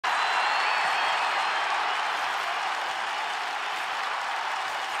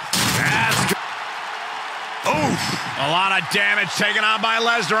A lot of damage taken on by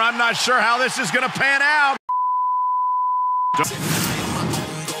Lesnar. I'm not sure how this is going to pan out. The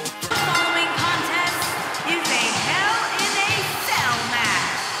following contest is a Hell in a Cell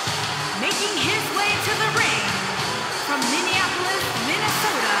match. Making his way to the ring from Minneapolis,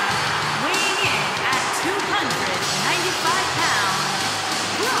 Minnesota, weighing in at 295 pounds,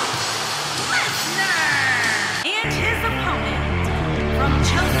 Brock Lesnar. And his opponent from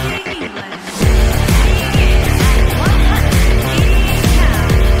Chelsea, England, weighing in at 188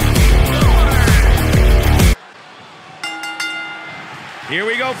 pounds, Bourne. Here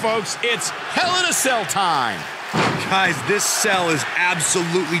we go, folks. It's Hell in a Cell time. Guys, this cell is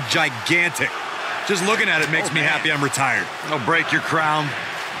absolutely gigantic. Just looking at it makes me happy I'm retired. I'll break your crown.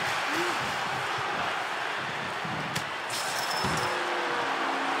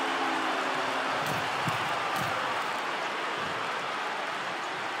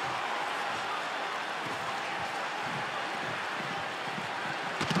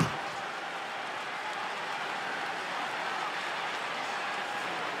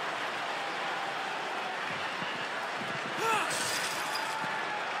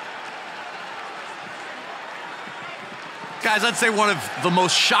 Guys, I'd say one of the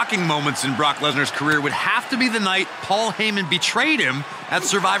most shocking moments in Brock Lesnar's career would have to be the night Paul Heyman betrayed him at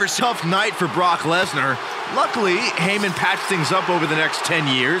Survivor Series. Tough night for Brock Lesnar. Luckily, Heyman patched things up over the next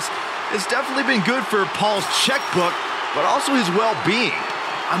 10 years. It's definitely been good for Paul's checkbook, but also his well-being.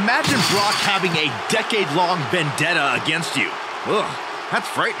 Imagine Brock having a decade-long vendetta against you. Ugh, that's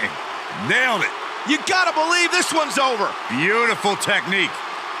frightening. Nailed it. You gotta believe this one's over. Beautiful technique.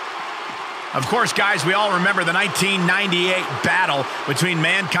 Of course, guys, we all remember the 1998 battle between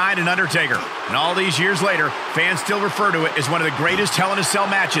Mankind and Undertaker. And all these years later, fans still refer to it as one of the greatest Hell in a Cell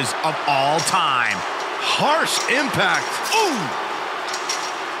matches of all time. Harsh impact. Ooh!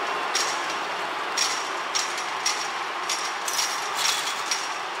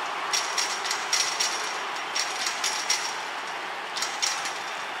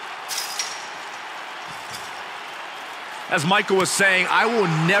 As Michael was saying, I will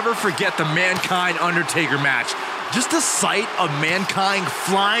never forget the Mankind-Undertaker match. Just the sight of Mankind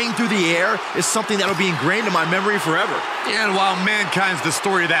flying through the air is something that will be ingrained in my memory forever. Yeah, and while Mankind's the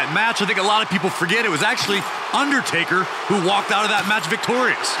story of that match, I think a lot of people forget it was actually Undertaker who walked out of that match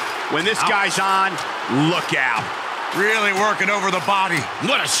victorious. When this guy's on, look out. Really working over the body.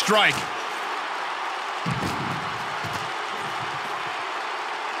 What a strike.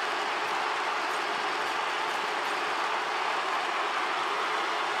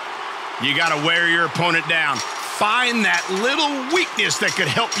 You got to wear your opponent down. Find that little weakness that could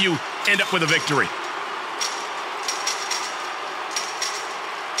help you end up with a victory.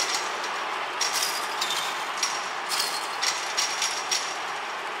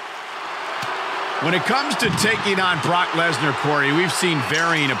 When it comes to taking on Brock Lesnar, Corey, we've seen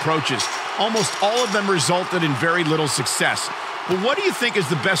varying approaches. Almost all of them resulted in very little success. But what do you think is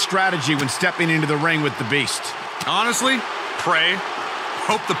the best strategy when stepping into the ring with the Beast? Honestly, pray.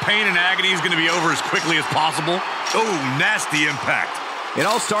 Hope the pain and agony is going to be over as quickly as possible. Oh, nasty impact. It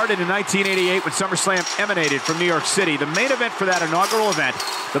all started in 1988 when SummerSlam emanated from New York City. The main event for that inaugural event,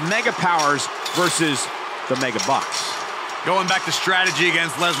 the Mega Powers versus the Mega Bucks. Going back to strategy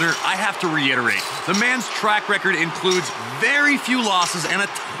against Lesnar, I have to reiterate, the man's track record includes very few losses and a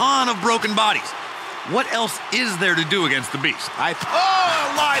ton of broken bodies. What else is there to do against the Beast?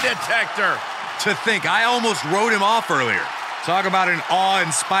 Lie detector! To think, I almost wrote him off earlier. Talk about an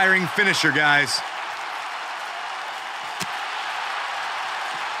awe-inspiring finisher, guys.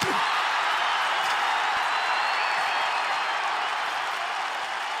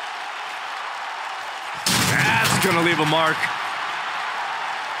 That's gonna leave a mark.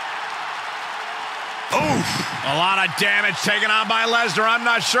 Oof! A lot of damage taken on by Lesnar. I'm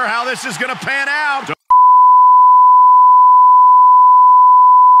not sure how this is going to pan out.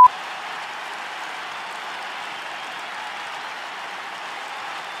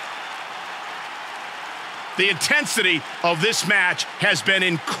 The intensity of this match has been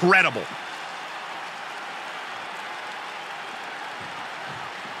incredible.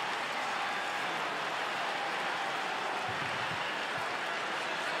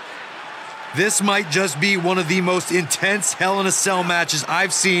 This might just be one of the most intense Hell in a Cell matches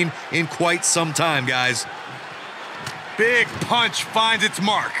I've seen in quite some time, guys. Big punch finds its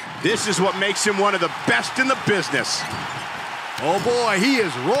mark. This is what makes him one of the best in the business. Oh boy, he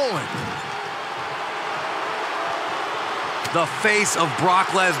is rolling. The face of Brock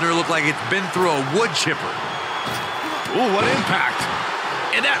Lesnar looked like it's been through a wood chipper. Ooh, what impact.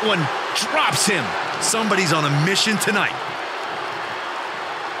 And that one drops him. Somebody's on a mission tonight.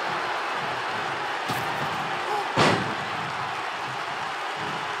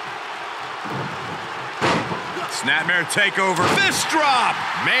 Snapmare takeover. Fist drop.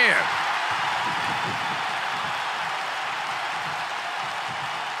 Man.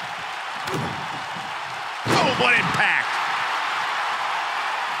 Oh, what impact!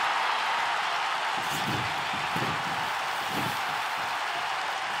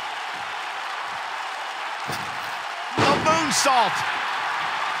 A moonsault!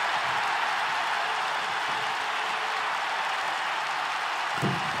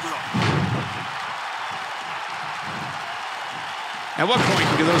 At what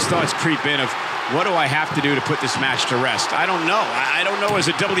point do those thoughts creep in of, what do I have to do to put this match to rest? I don't know. I don't know as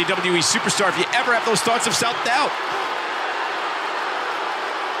a WWE superstar if you ever have those thoughts of self-doubt.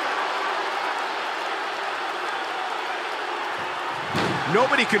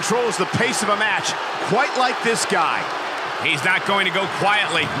 Nobody controls the pace of a match quite like this guy. He's not going to go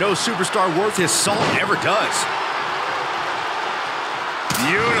quietly. No superstar worth his salt ever does.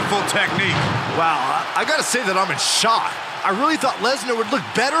 Beautiful technique. Wow, I gotta say that I'm in shock. I really thought Lesnar would look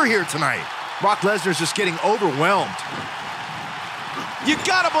better here tonight. Brock Lesnar's just getting overwhelmed. You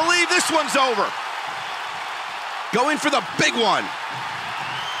gotta believe this one's over. Going for the big one.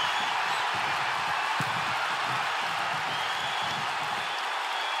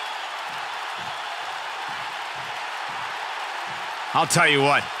 I'll tell you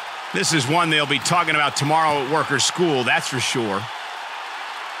what, this is one they'll be talking about tomorrow at work or school, that's for sure.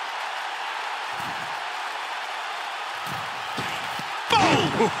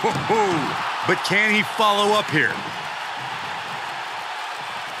 Boom! But can he follow up here?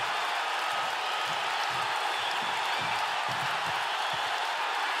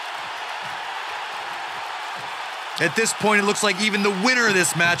 At this point, it looks like even the winner of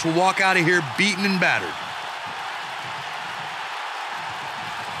this match will walk out of here beaten and battered.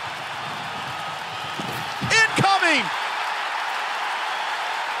 Incoming!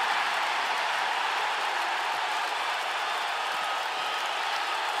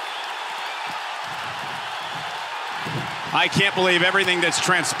 I can't believe everything that's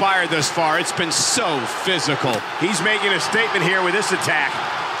transpired thus far. It's been so physical. He's making a statement here with this attack.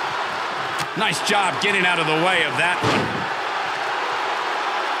 Nice job getting out of the way of that one.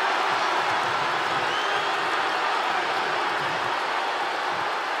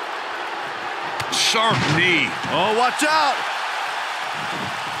 Sharp knee. Oh, watch out!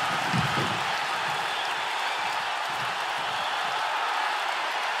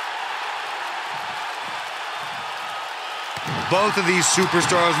 Both of these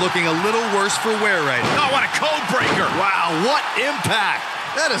superstars looking a little worse for wear right now. Oh, what a code breaker! Wow, what impact!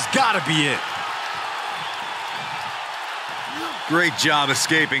 That has got to be it. Great job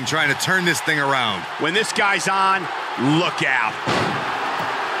escaping, trying to turn this thing around. When this guy's on, look out.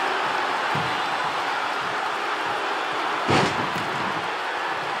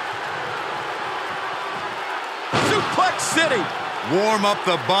 Suplex City. Warm up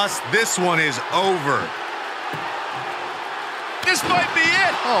the bus. This one is over. This might be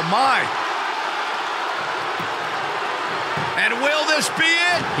it. Oh, my. And will this be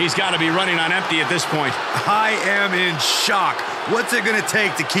it? He's got to be running on empty at this point. I am in shock. What's it going to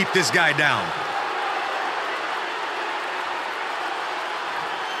take to keep this guy down?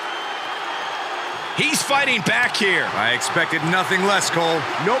 He's fighting back here. I expected nothing less, Cole.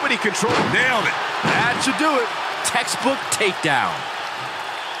 Nobody controls. Nailed it. That should do it. Textbook takedown.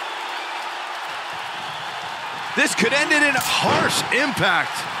 This could end it in Harsh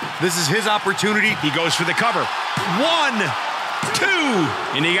impact. This is his opportunity. He goes for the cover. 1, 2,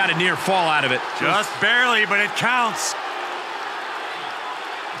 and he got a near fall out of it. Just barely, but it counts.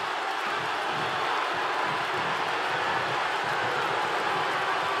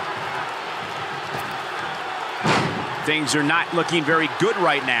 Things are not looking very good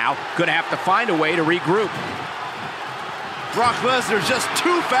right now. Gonna have to find a way to regroup. Brock Lesnar's just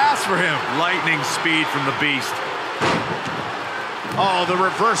too fast for him. Lightning speed from the beast. Oh, the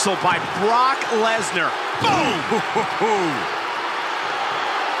reversal by Brock Lesnar. Boom!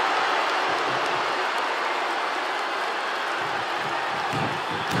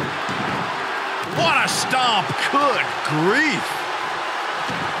 What a stomp. Good grief.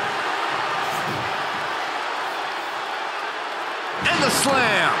 And the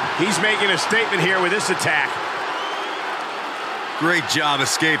slam. He's making a statement here with this attack. Great job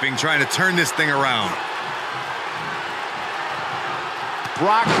escaping, trying to turn this thing around.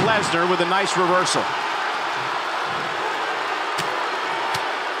 Brock Lesnar with a nice reversal.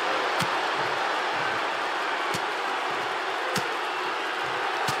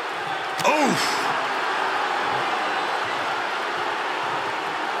 Oof!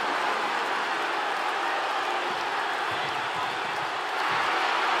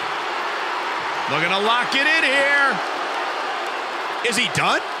 Looking to lock it in here. Is he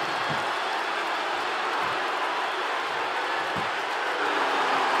done?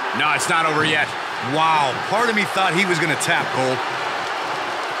 No, it's not over yet. Wow, part of me thought he was going to tap, Cole.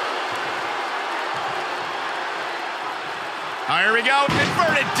 Here we go,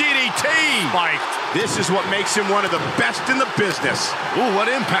 inverted DDT. Spiked. This is what makes him one of the best in the business. Ooh, what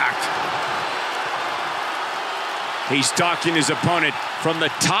impact. He's stalking his opponent from the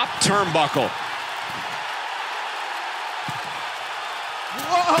top turnbuckle.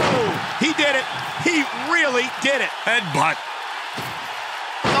 Whoa! He did it. He really did it. Headbutt.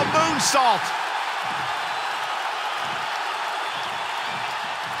 A moonsault.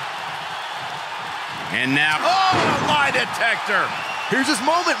 And now, oh, a lie detector. Here's his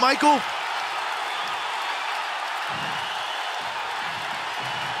moment, Michael.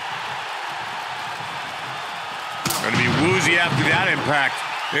 Going to be woozy after that impact.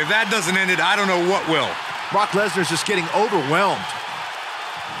 If that doesn't end it, I don't know what will. Brock Lesnar's just getting overwhelmed.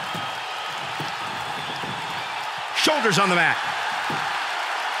 Shoulders on the mat.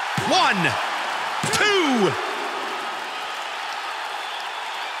 1, 2.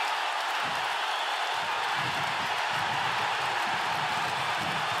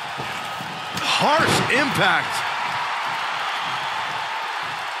 Harsh impact.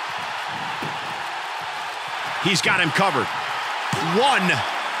 He's got him covered. 1,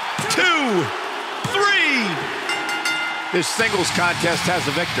 2, 3. This singles contest has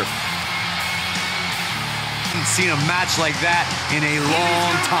a victor. Haven't seen a match like that in a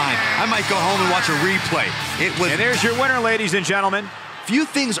long time. I might go home and watch a replay. And there's your winner, ladies and gentlemen. Few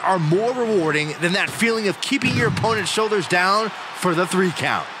things are more rewarding than that feeling of keeping your opponent's shoulders down for the 3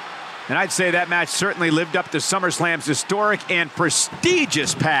 count. And I'd say that match certainly lived up to SummerSlam's historic and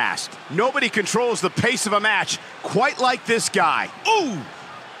prestigious past. Nobody controls the pace of a match quite like this guy. Ooh!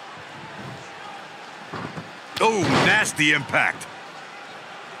 Oh, nasty impact.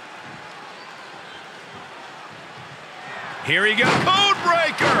 Here he goes. Code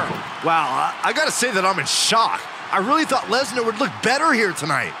breaker. Wow, I gotta say that I'm in shock. I really thought Lesnar would look better here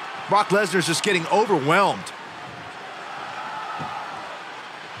tonight. Brock Lesnar's just getting overwhelmed.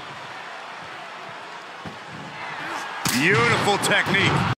 Beautiful technique.